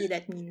 And to me,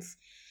 that means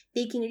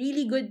taking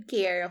really good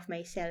care of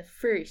myself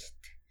first.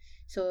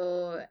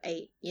 So,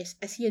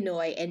 as you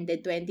know, I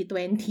ended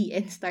 2020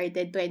 and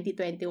started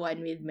 2021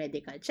 with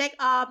medical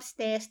checkups,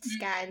 tests,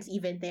 scans,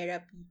 even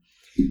therapy.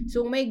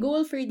 So, my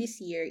goal for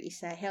this year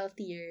is a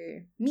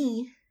healthier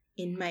me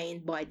in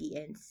mind, body,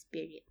 and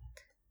spirit.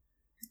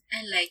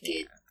 I like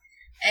it.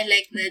 I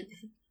like that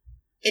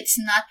it's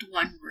not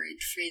one word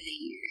for the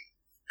year,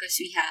 because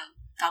we have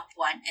top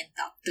 1 and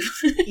top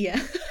 2. Yeah.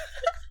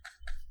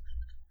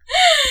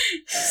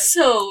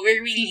 So we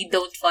really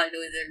don't follow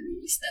the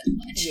rules that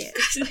much.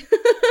 Yes.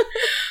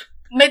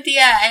 But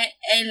yeah,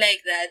 I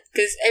like that,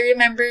 because I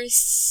remember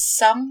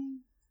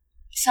someone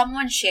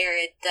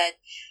shared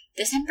that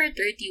December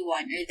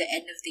 31, or the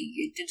end of the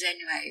year, to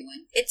January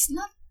 1, it's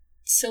not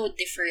so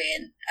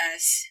different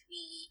as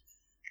we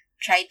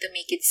try to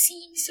make it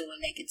seem, so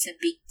like it's a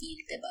big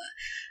deal,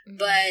 diba?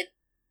 But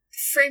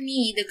for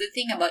me, the good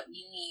thing about the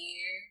new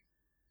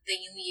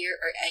year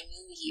or a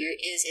new year,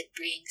 is it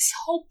brings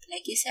hope.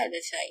 Like you said,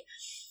 that's why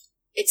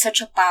it's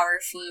such a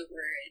powerful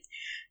word.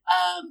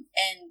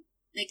 And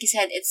like you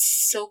said, it's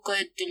so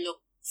good to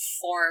look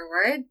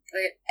forward,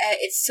 or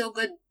it's so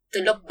good to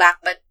look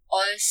back, but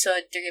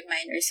also to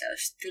remind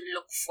ourselves to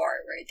look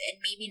forward. And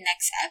maybe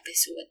next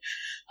episode,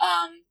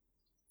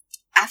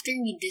 after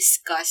we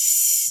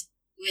discuss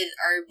with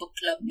our book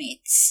club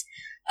mates,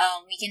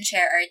 we can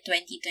share our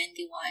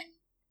 2021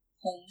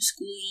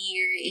 homeschool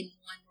year in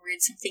one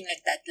word, something like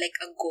that, like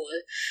a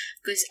goal.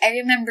 Because I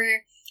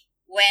remember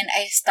when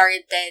I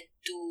started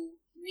to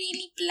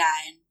really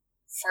plan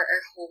for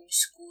our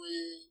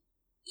homeschool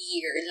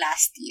year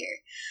last year,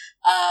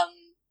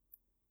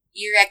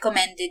 you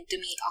recommended to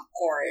me a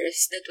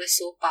course that was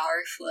so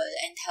powerful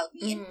and helped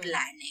me in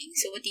planning.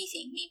 So what do you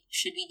think? Maybe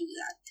should we do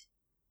that?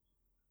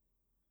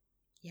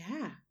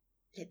 Yeah,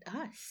 let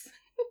us.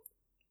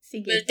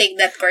 Sige. We'll take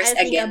that course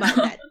I'll again. think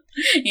about that.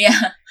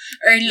 Yeah.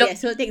 Or look.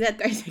 Yes, we'll take that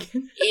course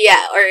again.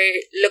 Yeah, or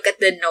look at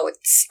the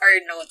notes.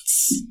 Our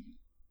notes.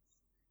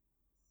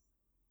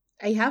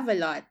 I have a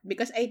lot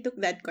because I took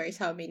that course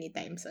how many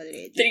times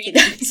already? 3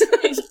 times.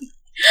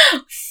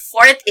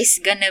 4th is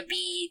gonna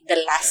be the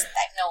last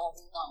time. No.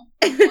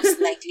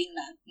 Most likely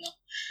not. No.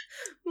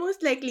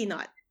 Most likely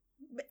not.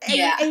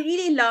 Yeah. I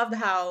really loved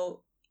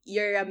how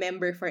you're a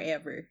member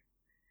forever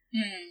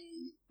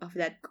of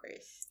that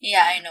course.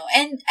 Yeah, I know.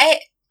 And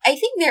I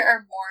think there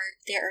are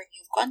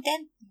new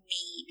content.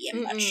 Maybe,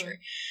 I'm not sure.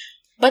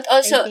 But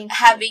also,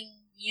 having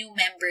new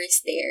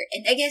members there.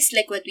 And I guess,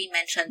 like what we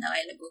mentioned a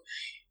while ago,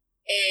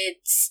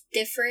 it's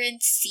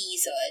different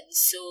seasons.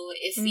 So,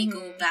 if we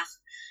go back,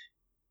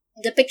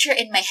 the picture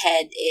in my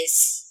head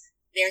is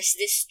there's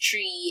this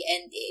tree,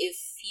 and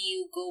if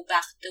you go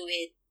back to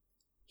it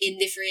in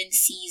different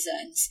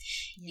seasons,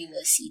 you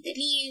will see the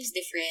leaves,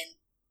 different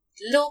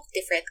look,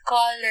 different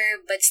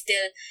color, but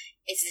still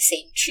it's the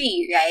same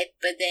tree, right?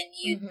 But then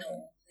you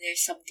know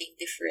there's something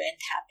different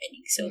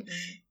happening. So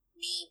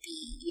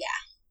maybe,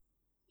 yeah,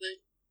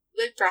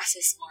 we'll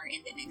process more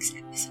in the next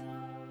episode.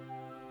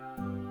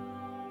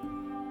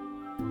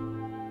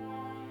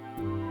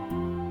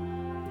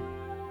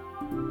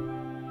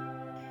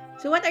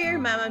 So what are your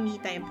Mama Me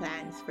Time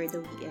plans for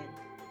the weekend?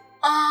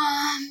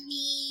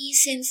 Me,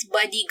 since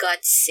Buddy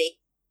got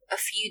sick a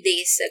few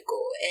days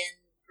ago,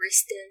 and we're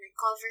still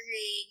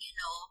recovering,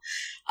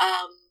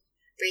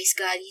 praise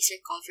God, he's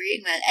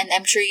recovering well. And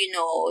I'm sure you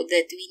know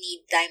that we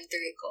need time to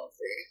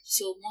recover.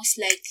 So most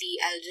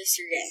likely, I'll just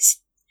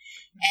rest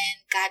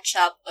and catch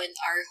up on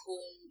our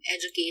home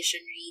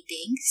education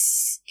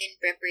readings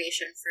in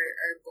preparation for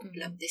our book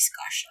club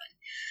discussion.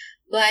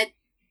 But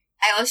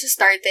I also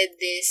started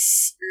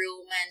this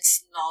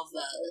romance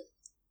novel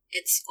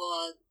It's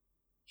called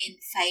In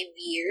 5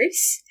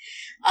 Years.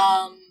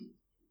 Um,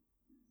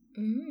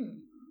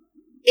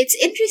 it's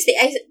interesting.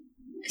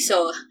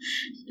 So,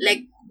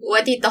 like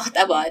what he talked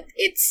about,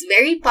 it's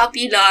very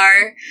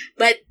popular,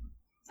 but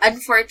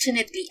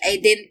unfortunately, I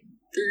didn't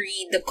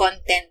read the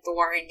content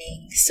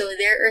warning. So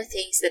there are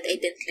things that I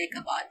didn't like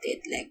about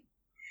it, like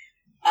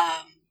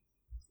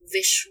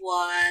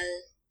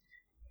visual,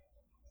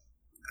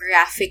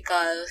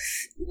 graphical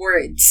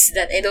words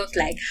that I don't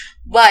like.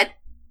 But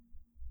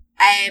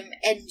I'm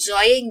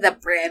enjoying the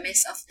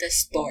premise of the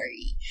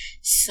story.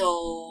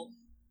 So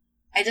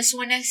I just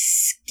want to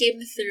skim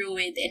through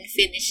it and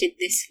finish it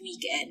this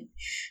weekend.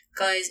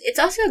 Because it's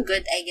also a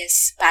good, I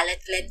guess,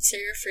 palate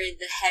cleanser for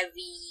the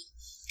heavy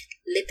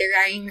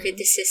literary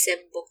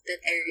criticism book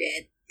that I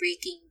read,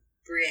 Breaking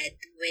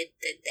Bread with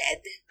the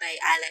Dead by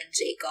Alan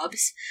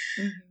Jacobs,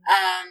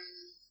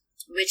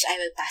 which I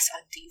will pass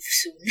on to you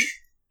soon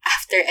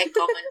after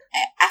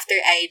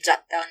I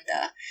jot down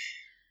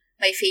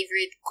my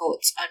favorite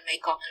quotes on my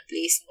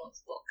commonplace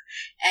notebook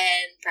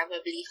and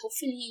probably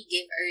hopefully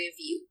give a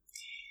review.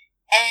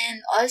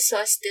 And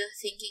also still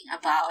thinking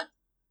about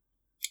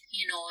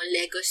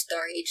Lego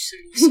storage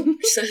solutions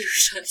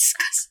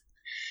because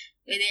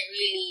we didn't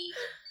really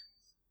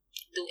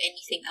do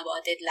anything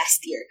about it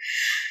last year.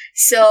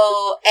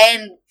 So,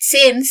 and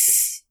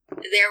since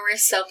there were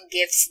some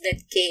gifts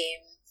that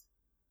came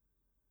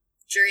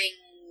during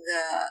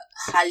the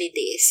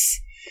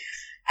holidays,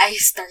 I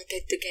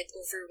started to get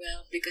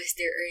overwhelmed because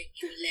there are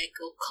new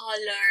Lego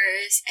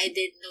colors. I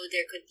didn't know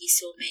there could be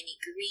so many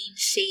green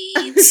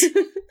shades.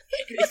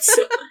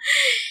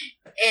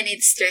 And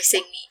it's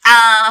stressing me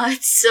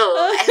out. So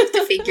I have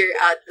to figure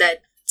out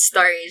that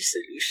storage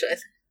solution.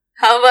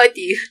 How about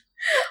you?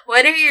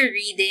 What are you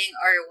reading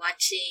or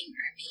watching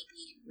or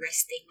maybe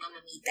resting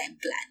Mama Me Time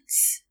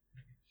plans?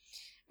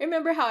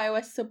 Remember how I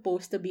was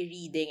supposed to be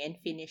reading and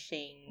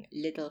finishing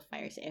Little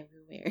Fires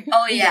Everywhere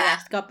Oh, in yeah. the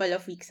last couple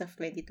of weeks of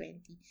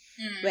 2020?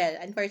 Well,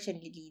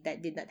 unfortunately,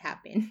 that did not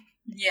happen.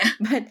 Yeah.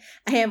 But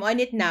I am on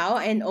it now,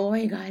 and oh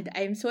my god,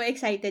 I'm so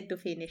excited to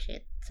finish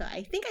it. So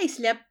I think I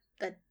slept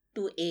at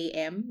 2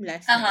 a.m.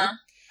 last night.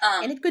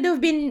 And it could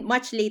have been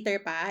much later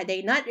pa had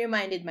I not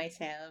reminded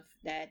myself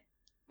that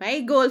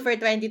my goal for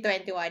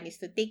 2021 is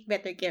to take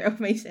better care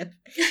of myself.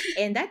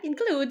 And that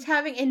includes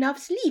having enough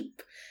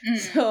sleep.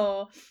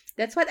 So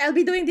that's what I'll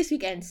be doing this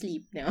weekend,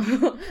 sleep now.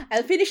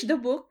 I'll finish the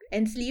book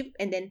and sleep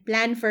and then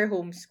plan for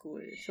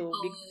homeschool. So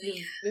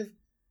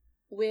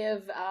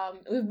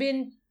we've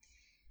been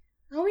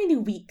how many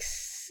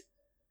weeks?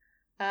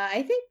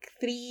 I think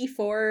 3,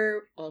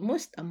 4,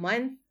 almost a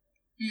month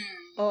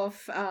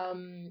of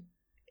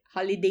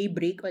holiday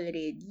break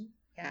already.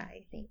 Yeah,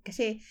 I think.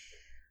 Kasi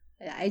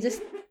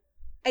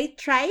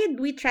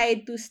we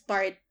tried to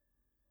start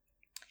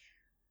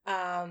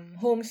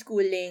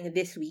homeschooling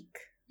this week,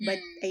 but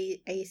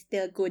I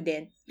still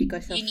couldn't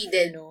because of you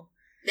needed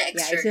the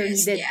extra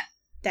rest,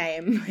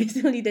 time. I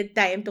still needed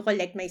time to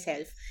collect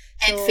myself.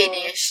 And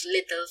finish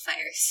Little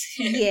Fires.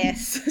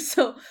 Yes.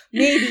 So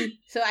maybe.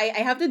 So I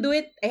have to do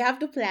it. I have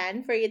to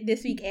plan for it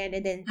this weekend,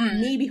 and then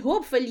maybe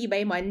hopefully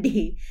by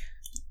Monday,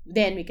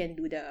 then we can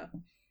do the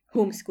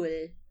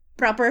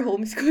proper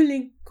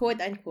homeschooling,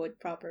 quote unquote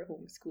proper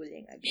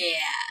homeschooling again.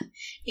 Yeah.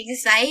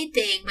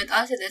 Exciting. But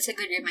also that's a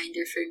good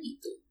reminder for me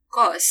too.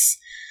 Because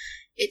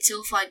it's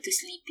so fun to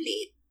sleep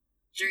late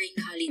during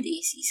the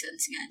holiday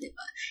seasons nga,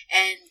 diba?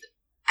 And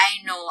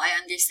I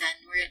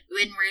understand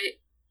when we're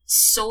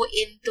so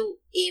into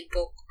a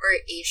book or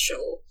a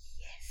show,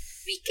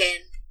 we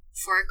can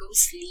forgo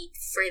sleep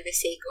for the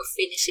sake of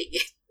finishing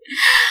it.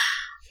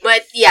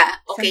 But yeah,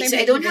 okay, Sometimes so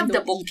I don't have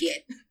the book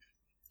yet.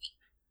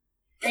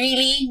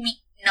 Really?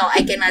 No,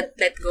 I cannot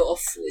let go of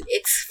food.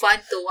 It's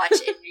fun to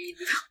watch and read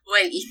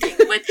while eating.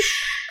 But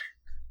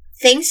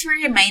thanks for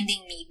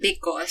reminding me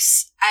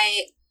because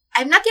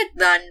I'm not yet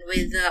done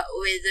with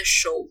the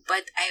show,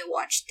 but I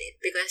watched it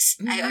because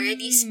I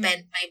already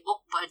spent my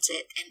book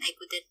budget and I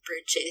couldn't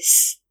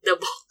purchase the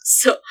book.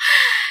 So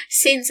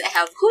since I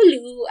have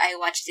Hulu, I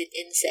watched it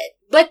instead.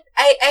 But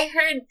I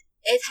heard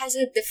it has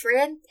a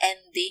different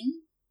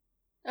ending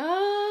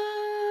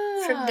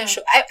from the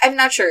show. I'm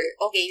not sure.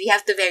 Okay, we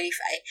have to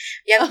verify.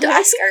 We have to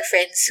ask our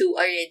friends who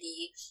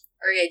already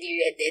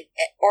read it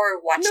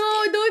or watched it.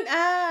 No, don't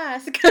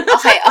ask.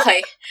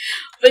 Okay.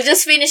 We'll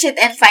just finish it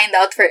and find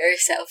out for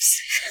ourselves.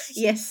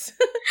 Yes.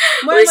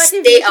 More We'll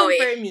motivation stay away.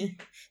 for me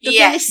to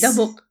finish the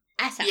book.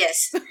 ASAP.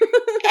 Yes.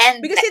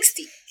 And because next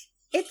week.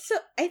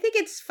 I think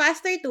it's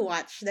faster to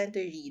watch than to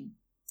read.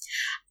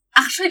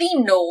 Actually,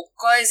 no.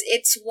 Because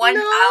it's 1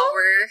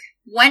 hour.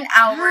 1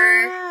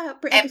 hour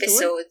per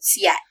episodes.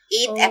 Yeah.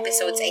 8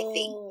 episodes, I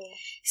think.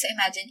 So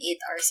imagine 8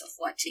 hours of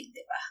watching,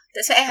 diba?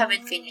 That's why I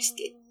haven't finished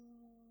it.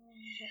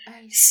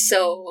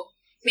 So,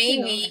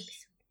 maybe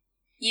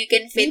you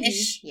can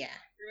finish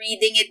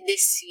reading it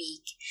this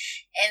week.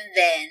 And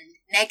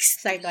then,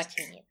 start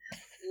watching it.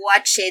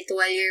 Watch it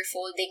while you're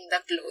folding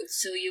the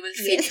clothes. So, you will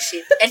finish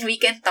it. And we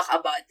can talk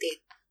about it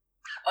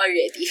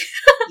already.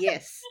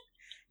 Yes.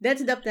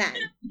 That's the plan.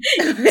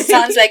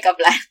 Sounds like a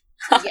plan.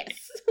 Yes.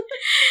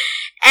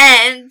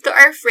 And to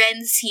our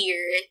friends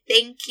here,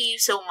 thank you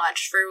so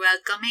much for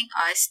welcoming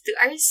us to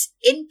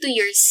into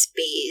your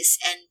space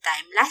and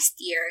time last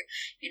year.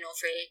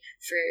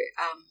 For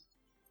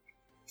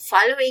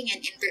following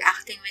and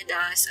interacting with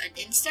us on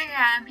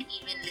Instagram and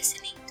even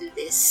listening to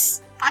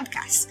this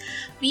podcast.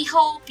 We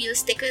hope you'll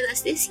stick with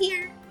us this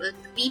year.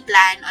 We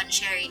plan on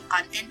sharing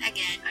content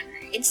again on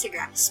our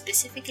Instagram,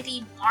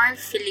 specifically more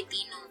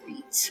Filipino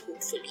reads.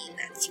 Hopefully,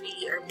 that's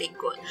really our big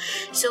goal.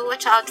 So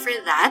watch out for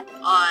that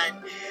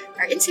on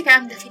our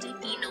Instagram, the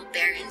Filipino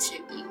Parents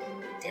Review.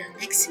 Till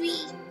next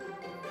week.